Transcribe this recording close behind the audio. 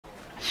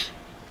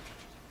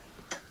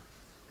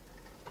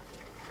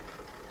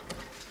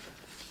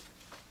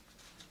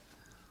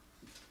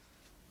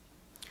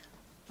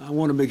I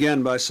want to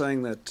begin by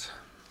saying that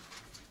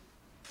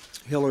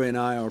Hillary and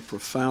I are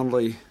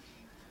profoundly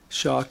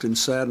shocked and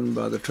saddened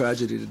by the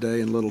tragedy today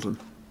in Littleton,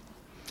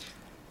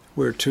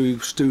 where two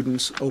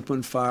students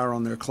opened fire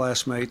on their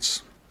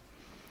classmates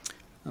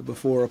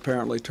before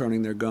apparently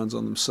turning their guns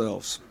on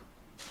themselves.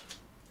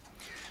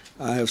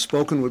 I have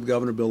spoken with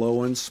Governor Bill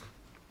Owens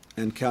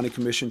and County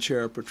Commission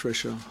Chair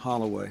Patricia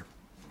Holloway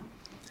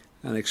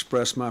and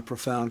expressed my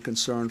profound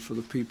concern for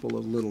the people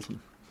of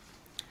Littleton.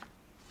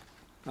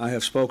 I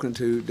have spoken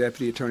to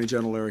Deputy Attorney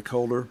General Eric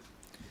Holder,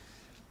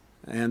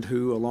 and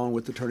who, along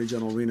with Attorney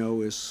General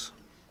Reno, is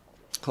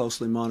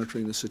closely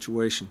monitoring the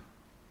situation.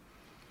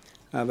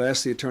 I've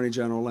asked the Attorney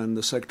General and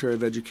the Secretary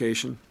of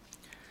Education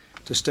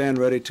to stand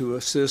ready to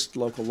assist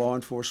local law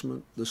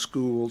enforcement, the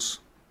schools,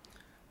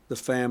 the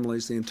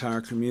families, the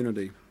entire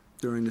community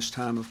during this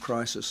time of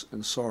crisis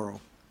and sorrow.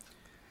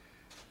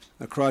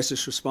 A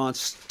crisis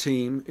response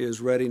team is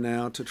ready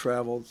now to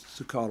travel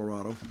to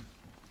Colorado,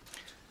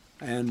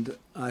 and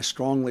I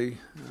strongly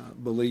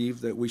believe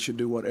that we should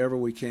do whatever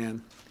we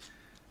can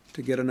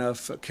to get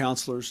enough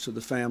counselors to the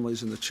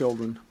families and the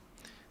children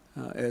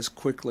as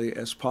quickly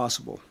as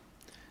possible.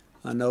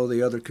 I know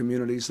the other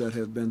communities that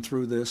have been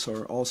through this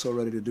are also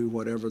ready to do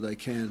whatever they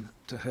can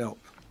to help.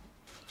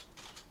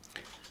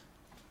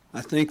 I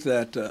think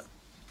that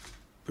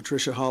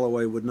Patricia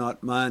Holloway would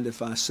not mind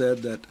if I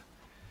said that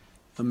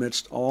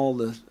amidst all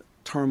the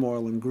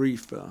turmoil and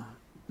grief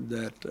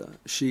that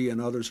she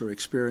and others are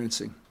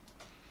experiencing,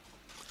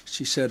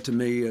 she said to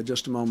me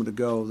just a moment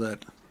ago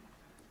that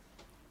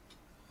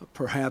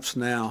perhaps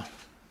now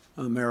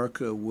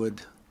America would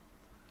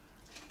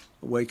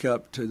wake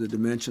up to the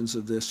dimensions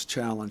of this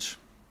challenge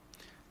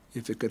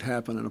if it could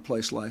happen in a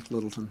place like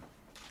Littleton,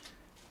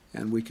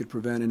 and we could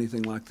prevent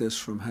anything like this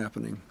from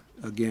happening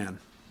again.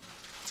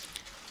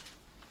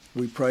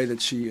 We pray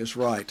that she is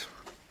right.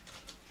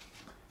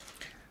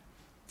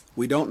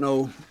 We don't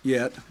know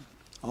yet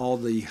all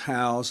the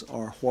hows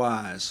or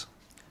whys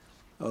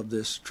of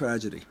this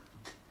tragedy.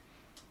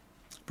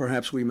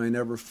 Perhaps we may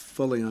never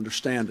fully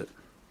understand it.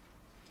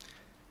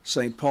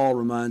 St. Paul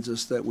reminds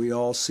us that we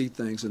all see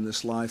things in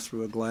this life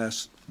through a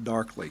glass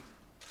darkly,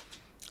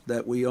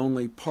 that we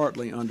only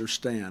partly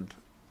understand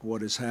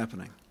what is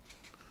happening.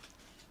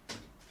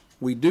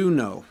 We do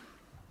know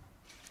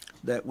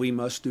that we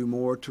must do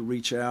more to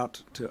reach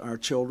out to our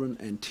children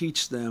and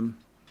teach them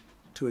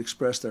to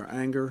express their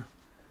anger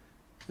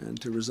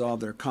and to resolve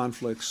their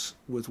conflicts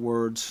with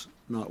words,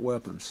 not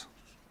weapons.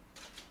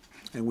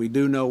 And we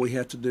do know we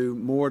have to do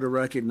more to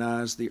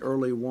recognize the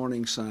early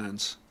warning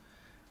signs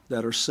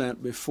that are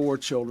sent before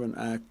children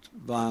act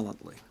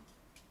violently.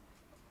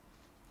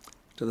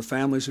 To the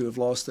families who have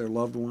lost their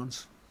loved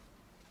ones,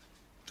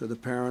 to the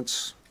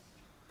parents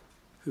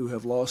who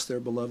have lost their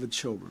beloved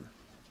children,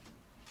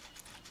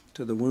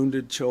 to the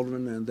wounded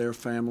children and their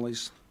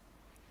families,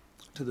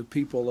 to the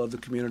people of the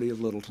community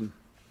of Littleton,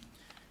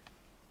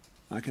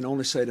 I can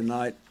only say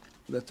tonight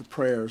that the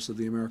prayers of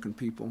the American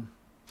people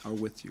are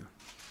with you.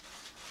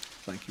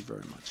 Thank you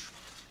very much.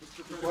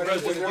 Mr.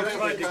 President, you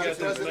tried to get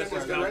this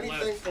message out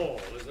last fall.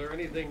 Is there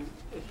anything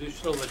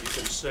additional that you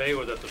can say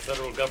or that the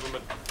federal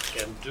government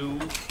can do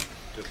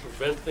to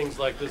prevent things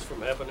like this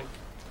from happening?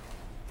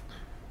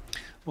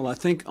 Well, I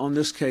think on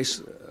this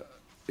case,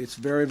 it's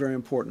very, very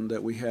important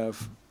that we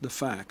have the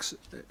facts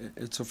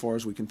insofar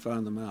as we can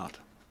find them out.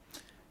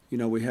 You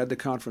know, we had the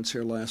conference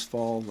here last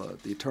fall.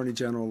 The Attorney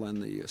General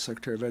and the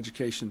Secretary of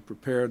Education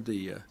prepared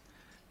the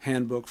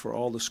handbook for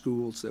all the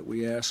schools that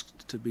we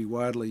asked to be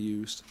widely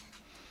used.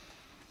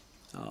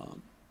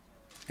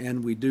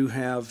 And we do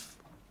have,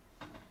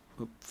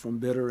 from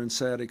bitter and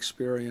sad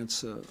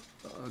experience, a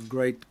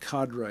great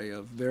cadre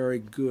of very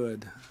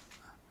good,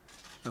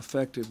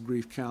 effective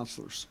grief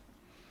counselors.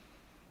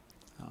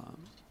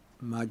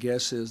 My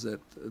guess is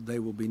that they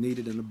will be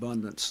needed in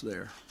abundance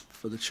there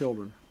for the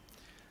children.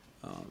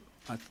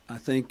 I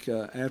think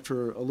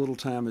after a little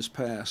time has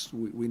passed,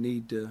 we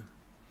need to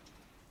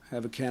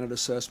have a candid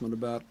assessment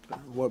about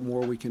what more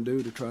we can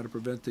do to try to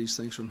prevent these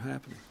things from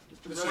happening.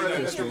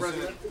 Mr.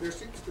 President, there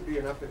seems to be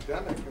an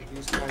epidemic of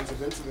these kinds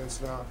of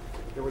incidents now.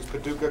 There was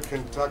Paducah,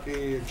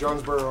 Kentucky,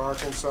 Jonesboro,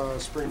 Arkansas,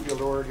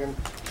 Springfield, Oregon,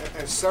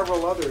 and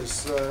several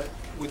others.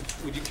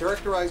 Would you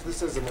characterize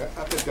this as an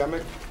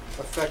epidemic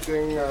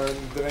affecting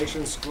the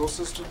nation's school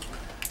system?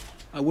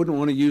 I wouldn't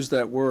want to use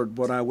that word.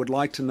 What I would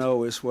like to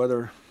know is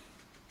whether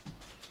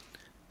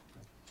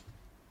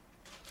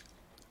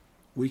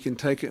we can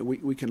take it,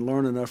 we can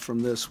learn enough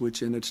from this,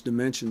 which in its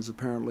dimensions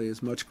apparently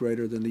is much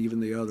greater than even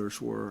the others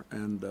were,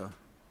 and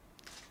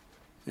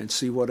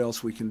see what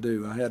else we can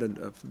do. I had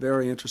a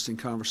very interesting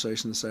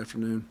conversation this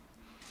afternoon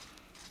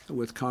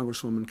with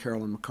Congresswoman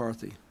Carolyn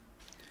McCarthy,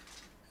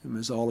 who,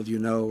 as all of you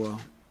know,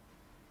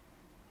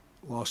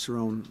 lost her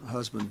own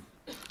husband,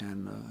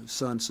 and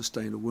son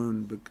sustained a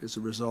wound as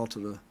a result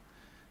of a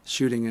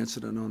shooting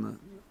incident on a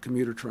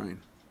commuter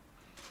train.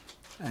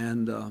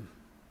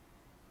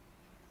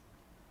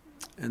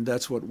 And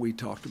that's what we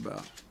talked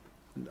about.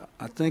 And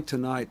I think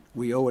tonight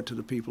we owe it to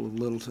the people of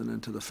Littleton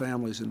and to the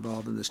families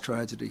involved in this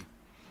tragedy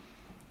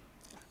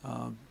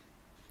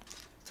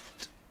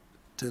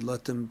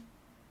let them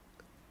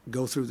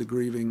go through the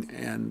grieving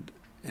and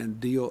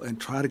deal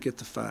and try to get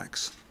the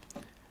facts.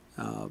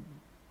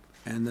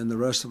 And then the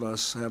rest of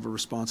us have a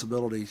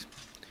responsibility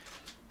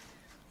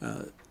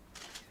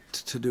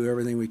to do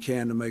everything we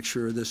can to make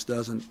sure this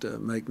doesn't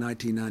make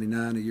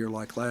 1999 a year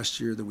like last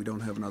year, that we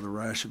don't have another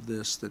rash of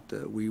this,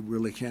 that we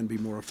really can be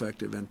more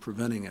effective in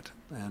preventing it.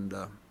 And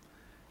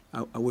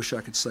I wish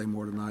I could say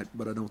more tonight,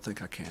 but I don't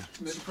think I can.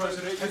 Mr.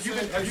 President, have you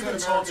been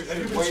told,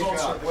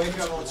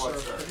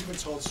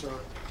 sir,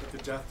 that the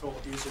death toll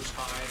is as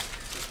high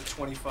as the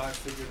 25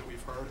 figure that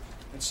we've heard?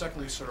 And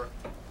secondly, sir,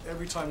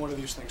 every time one of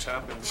these things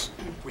happens,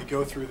 we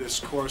go through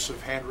this course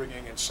of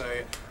hand-wringing and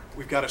say,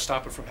 we've got to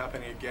stop it from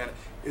happening again.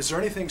 Is there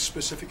anything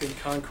specific and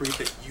concrete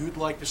that you'd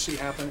like to see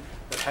happen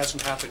that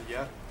hasn't happened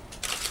yet?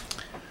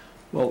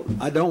 Well,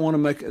 I don't want to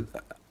make it.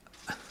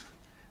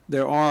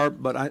 There are,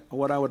 but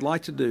what I would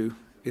like to do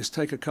is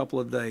take a couple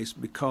of days,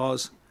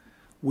 because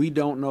we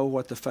don't know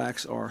what the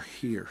facts are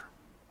here.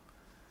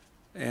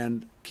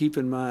 And keep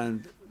in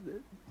mind,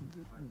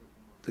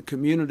 the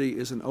community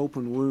is an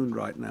open wound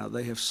right now.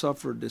 They have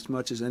suffered as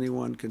much as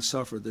anyone can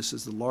suffer. This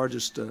is the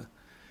largest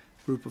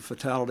group of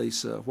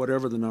fatalities,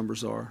 whatever the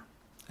numbers are.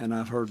 And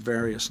I've heard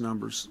various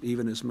numbers,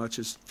 even as much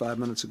as 5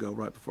 minutes ago,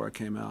 right before I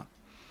came out.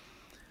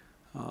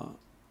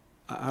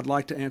 I'd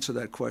like to answer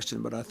that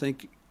question, but I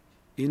think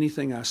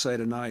anything I say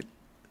tonight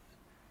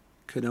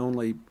could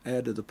only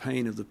add to the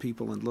pain of the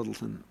people in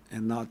Littleton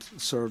and not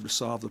serve to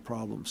solve the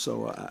problem.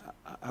 So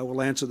I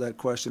will answer that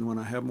question when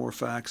I have more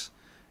facts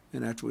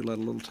and after we let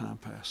a little time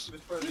pass.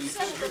 Mr. President,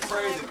 you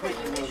pray that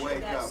people will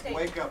wake up.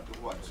 Wake up to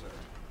what, sir?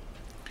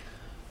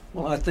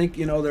 Well, I think,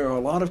 you know, there are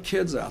a lot of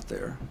kids out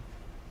there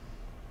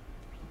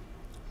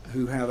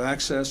who have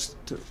access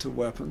to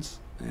weapons,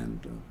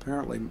 and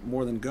apparently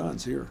more than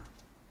guns here,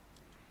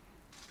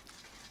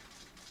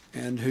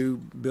 and who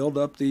build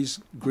up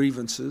these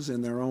grievances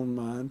in their own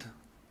mind,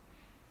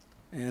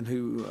 and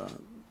who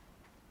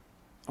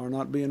are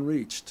not being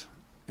reached.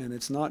 And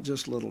it's not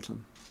just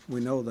Littleton.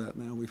 We know that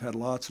now. We've had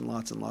lots and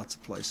lots and lots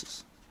of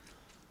places.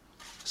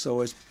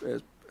 So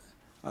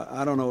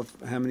I don't know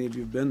how many of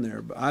you have been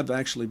there, but I've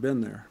actually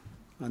been there.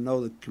 I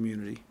know the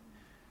community,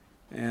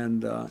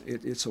 and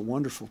it's a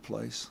wonderful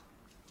place.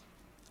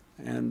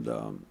 And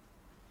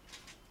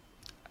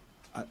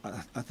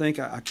I think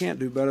I can't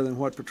do better than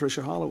what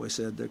Patricia Holloway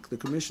said, the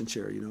commission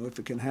chair. You know, if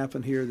it can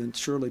happen here, then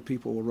surely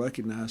people will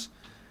recognize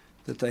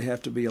that they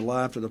have to be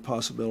alive to the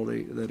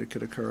possibility that it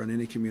could occur in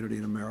any community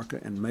in America,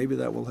 and maybe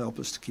that will help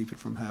us to keep it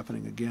from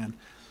happening again.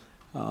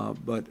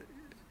 But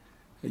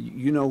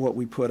you know what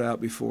we put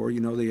out before, you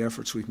know the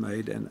efforts we've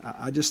made, and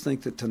I just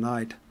think that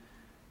tonight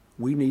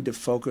we need to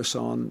focus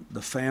on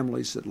the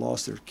families that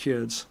lost their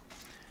kids,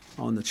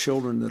 on the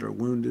children that are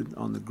wounded,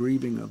 on the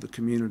grieving of the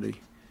community,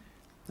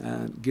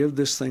 and give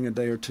this thing a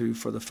day or two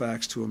for the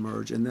facts to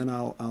emerge, and then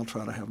I'll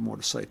try to have more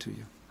to say to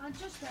you. On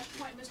just that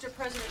point, Mr.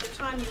 President, at the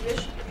time you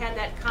had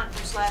that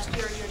conference last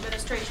year, your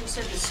administration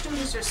said the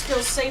students are still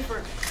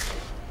safer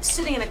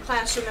sitting in a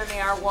classroom than they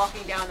are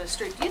walking down the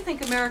street. Do you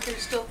think Americans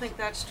still think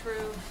that's true?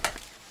 Do you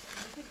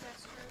think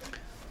that's true?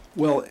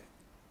 Well,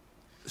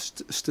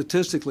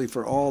 statistically,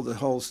 for all the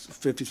whole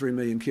 53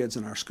 million kids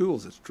in our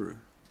schools, it's true.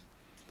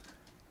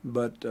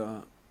 But,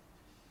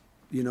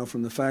 you know,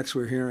 from the facts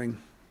we're hearing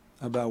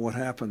about what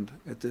happened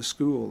at this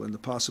school and the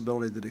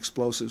possibility that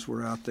explosives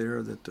were out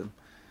there, that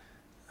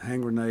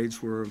hand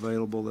grenades were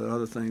available, that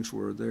other things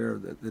were there,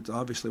 that it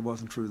obviously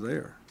wasn't true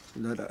there.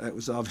 And that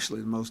was obviously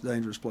the most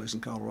dangerous place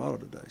in Colorado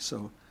today.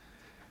 So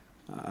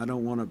I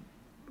don't want to,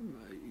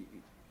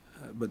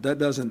 but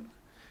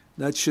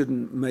that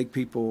shouldn't make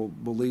people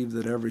believe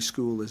that every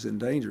school is in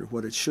danger.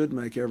 What it should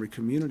make every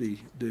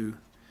community do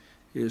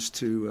is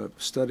to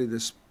study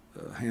this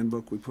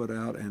handbook we put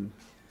out and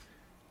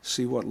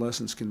see what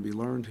lessons can be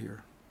learned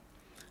here.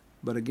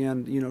 But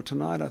again, you know,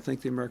 tonight I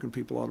think the American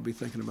people ought to be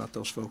thinking about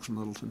those folks in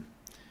Littleton.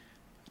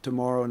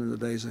 Tomorrow and in the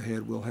days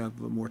ahead, we'll have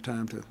more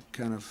time to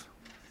kind of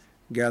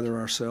gather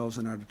ourselves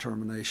and our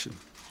determination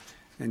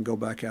and go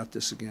back at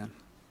this again.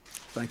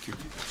 Thank you.